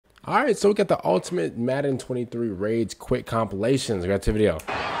All right, so we got the ultimate Madden 23 raids quick compilations. We got the video.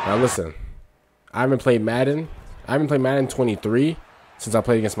 Now listen, I haven't played Madden. I haven't played Madden 23 since I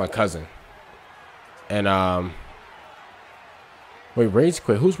played against my cousin. And wait, rage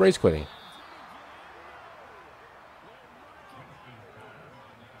quit? Who's rage quitting?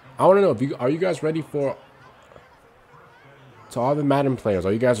 I want to know if are you guys ready for? To all the Madden players,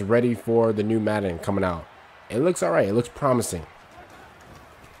 are you guys ready for the new Madden coming out? It looks alright. It looks promising.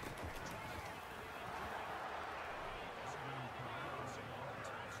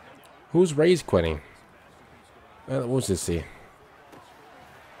 Who's rage quitting? We'll just see.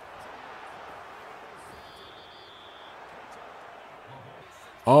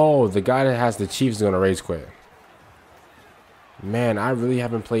 Oh, the guy that has the Chiefs is gonna rage quit. Man, I really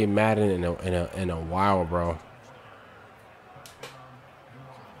haven't played Madden in a while, bro.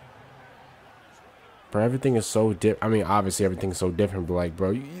 Bro, everything is so different. I mean, obviously everything's so different, but like,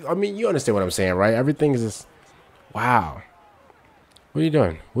 bro, I mean, you understand what I'm saying, right? Everything is just, wow. What are you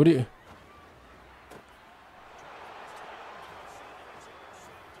doing? What are you?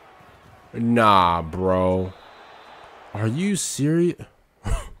 Nah, bro. Are you serious?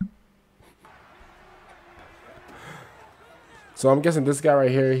 So I'm guessing this guy right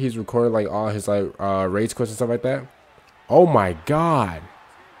here, he's recorded like all his like rage quits and stuff like that. Oh my god.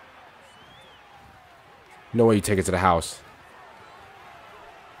 No way you take it to the house.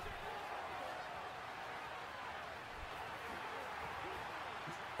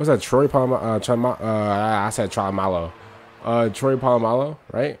 What's that? Troy Palomalo? I said Tralamalo. Troy Palomalo,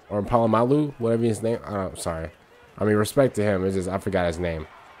 right? Or Palomalu, whatever his name. Sorry. I mean, respect to him. It's just I forgot his name.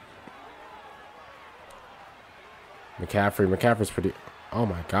 McCaffrey's pretty. Oh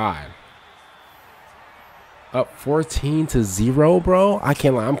my god. Up 14-0, bro. I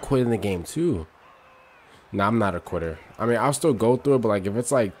can't lie. I'm quitting the game too. Nah, I'm not a quitter. I mean, I'll still go through it, but like if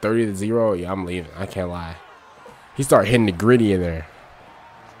it's like 30-0, yeah, I'm leaving. I can't lie. He started hitting the gritty in there.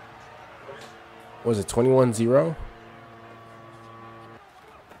 Was it 21-0?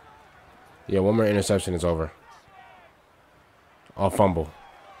 Yeah, one more interception is over. Oh, fumble.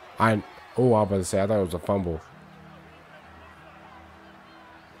 I was about to say, I thought it was a fumble.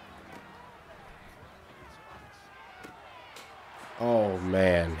 Oh,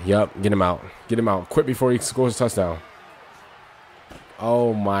 man. Yup, get him out. Get him out. Quit before he scores a touchdown.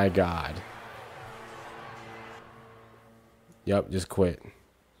 Oh, my God. Yup, just quit.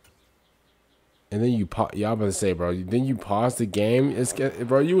 And then you pause. Yeah, I'm about to say, bro. Then you pause the game.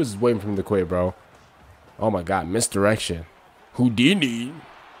 Bro, you was waiting for him to quit, bro. Oh, my God. Misdirection. Houdini.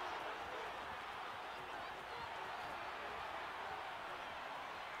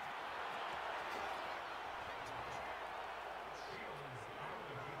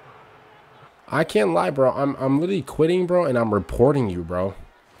 I can't lie, bro. I'm literally quitting, bro, and I'm reporting you, bro.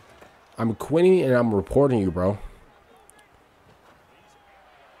 I'm quitting and I'm reporting you, bro.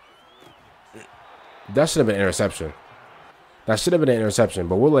 That should have been an interception. That should have been an interception,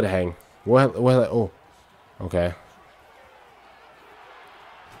 but we'll let it hang. Oh, okay.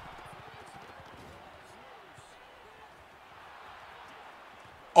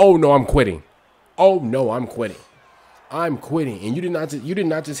 Oh no, I'm quitting. Oh no, I'm quitting. I'm quitting, and you did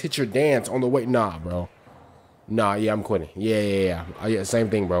not just hit your dance on the way. Nah, bro. Nah, yeah, I'm quitting. Yeah. Yeah, same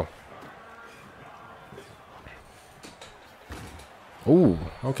thing, bro. Ooh,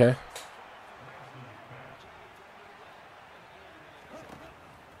 okay.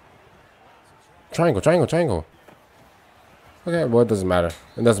 Triangle. Okay, well, it doesn't matter.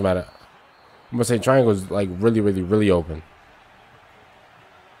 It doesn't matter. I'm gonna say triangle is like really open.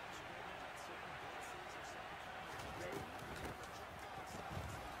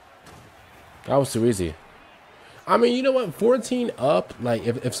 That was too easy. I mean, you know what? 14 up, like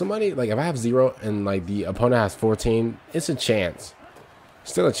if somebody, like if I have 0 and like the opponent has 14, it's a chance.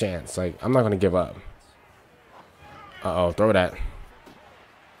 Still a chance. Like, I'm not gonna give up. Uh-oh, throw that.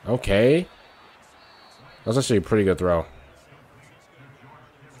 Okay. That's actually a pretty good throw.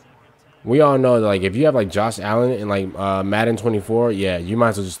 We all know that, like, if you have like Josh Allen in like Madden 24, yeah, you might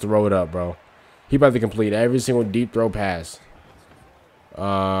as well just throw it up, bro. He about to complete every single deep throw pass.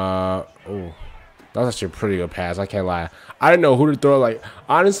 Oh, that was actually a pretty good pass. I can't lie. I didn't know who to throw. Like,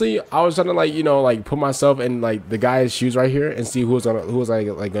 honestly, I was trying to like, you know, like put myself in like the guy's shoes right here and see who was gonna throw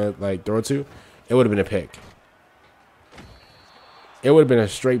it to. It would have been a pick. It would have been a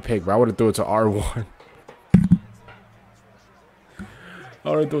straight pick, bro. I would have threw it to R1. I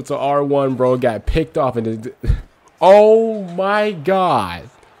would have threw it to R1, bro. Got picked off and oh my God.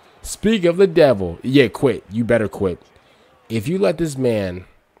 Speak of the devil. Yeah, quit. You better quit. If you let this man,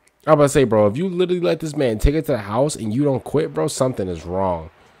 I'm about to say, bro, if you literally let this man take it to the house and you don't quit, bro, something is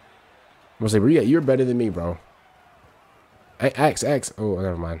wrong. gonna say, bro, you're better than me, bro. X. Oh,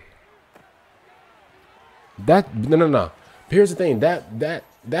 never mind. No. Here's the thing. That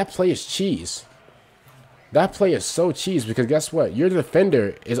play is cheese. That play is so cheese because guess what? Your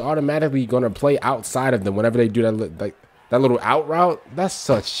defender is automatically gonna play outside of them whenever they do that little out route. That's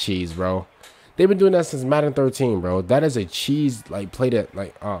such cheese, bro. They've been doing that since Madden 13, bro. That is a cheese play that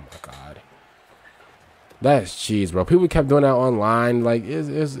oh my god. That's cheese, bro. People kept doing that online. Like it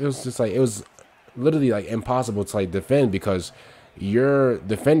was just like it was literally like impossible to defend because your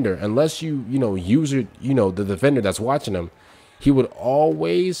defender, unless you use your the defender that's watching them, he would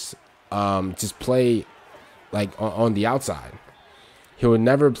always just play on the outside. He would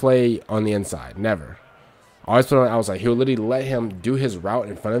never play on the inside. Never. Always put on the outside. He'll literally let him do his route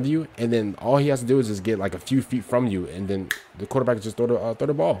in front of you, and then all he has to do is just get a few feet from you, and then the quarterback just throw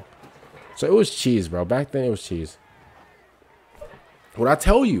the ball. So it was cheese, bro. Back then it was cheese. What I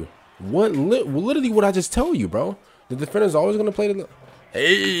tell you? Literally what I just tell you, bro. The defender's always gonna play the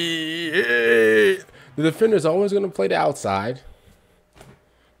The defender's always gonna play the outside.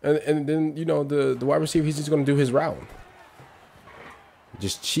 And then the wide receiver, he's just gonna do his route.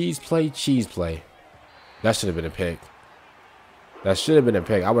 Just cheese play. That should have been a pick.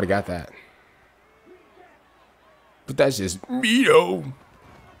 I would have got that. But that's just me though.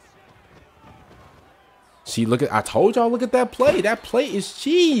 See, I told y'all, look at that play. That play is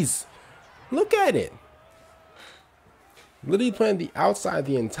cheese. Look at it. Literally playing the outside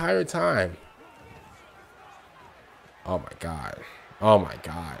the entire time. Oh my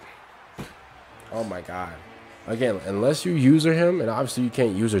god. Again, unless you user him, and obviously you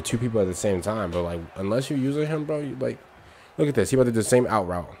can't user two people at the same time, but unless you user him, bro, look at this. He about to do the same out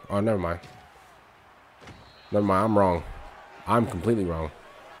route. Oh, never mind. I'm wrong. I'm completely wrong.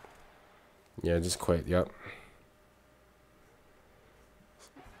 Yeah, just quit. Yep.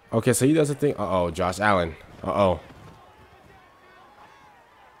 Okay, so he does a thing. Uh-oh, Josh Allen. Uh-oh.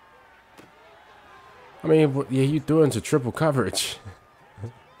 I mean, yeah, you threw it into triple coverage.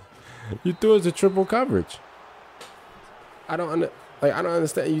 You threw it into triple coverage. I don't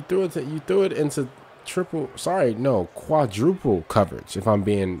understand. You threw it into quadruple coverage. If I'm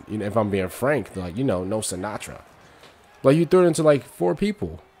being frank, no Sinatra. You threw it into 4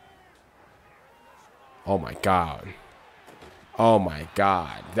 people. Oh my god.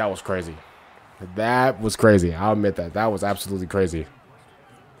 That was crazy. I'll admit that. That was absolutely crazy.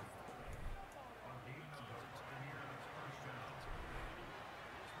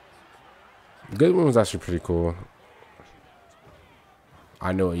 Good one was actually pretty cool.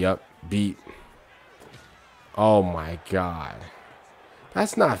 I know it. Yep. Beat. Oh my god.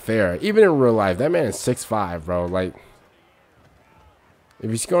 That's not fair. Even in real life, that man is 6'5", bro. If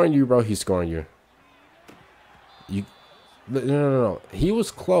he's scoring you, bro, he's scoring you. No. He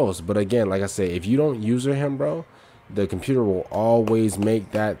was close, but again, like I said, if you don't user him, bro, the computer will always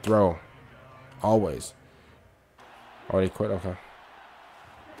make that throw. Always. Oh, they quit? Okay.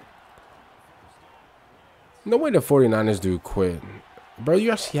 No way the 49ers do quit. Bro, you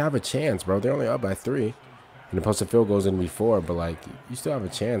actually have a chance, bro. They're only up by 3. And the posted field goes in before, but you still have a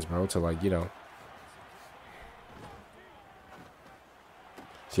chance, bro, to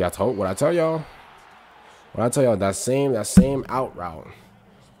See, what I tell y'all, that same out route.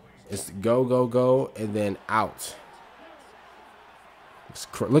 It's go, and then out.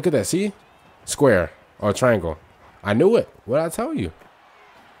 Look at that, see? Square or triangle. I knew it. What did I tell you?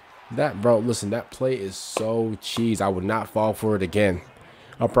 That, bro, listen, that play is so cheese. I would not fall for it again.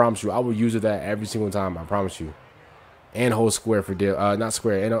 I promise you. I will use that every single time. I promise you. And hold square for dear, not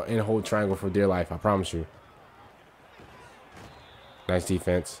square, and hold triangle for dear life. I promise you. Nice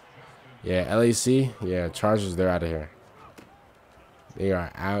defense. Yeah, LAC. Yeah, Chargers, they're out of here. They are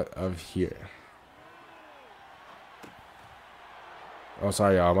out of here. Oh,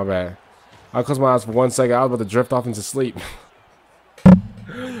 sorry, y'all. My bad. I closed my eyes for 1 second. I was about to drift off into sleep.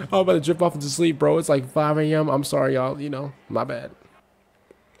 I'm about to drift off into sleep, bro. It's 5 a.m. I'm sorry, y'all. My bad.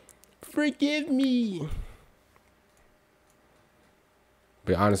 Forgive me.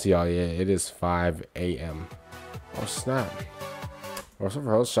 But honestly, y'all, yeah, it is 5 a.m. Oh, snap.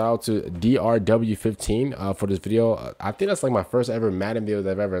 Also, shout out to DRW15 for this video. I think that's my first ever Madden video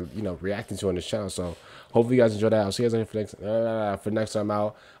that I've ever, reacted to on this channel. So hopefully you guys enjoyed that. I'll see you guys for next time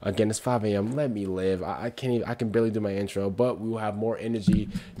out. Again, it's 5 a.m. Let me live. I can barely do my intro, but we will have more energy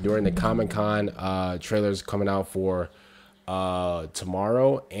during the Comic-Con trailers coming out for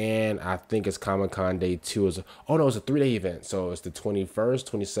tomorrow, and I think it's Comic-Con day 2. It's a 3-day event, so it's the 21st,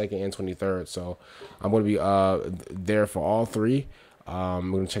 22nd, and 23rd. So I'm gonna be there for all 3.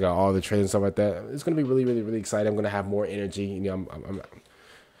 I'm gonna check out all the trailers and stuff like that. It's gonna be really exciting. I'm gonna have more energy.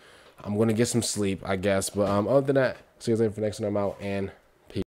 I'm gonna get some sleep, I guess. But other than that, see you guys later for the next one. I'm out and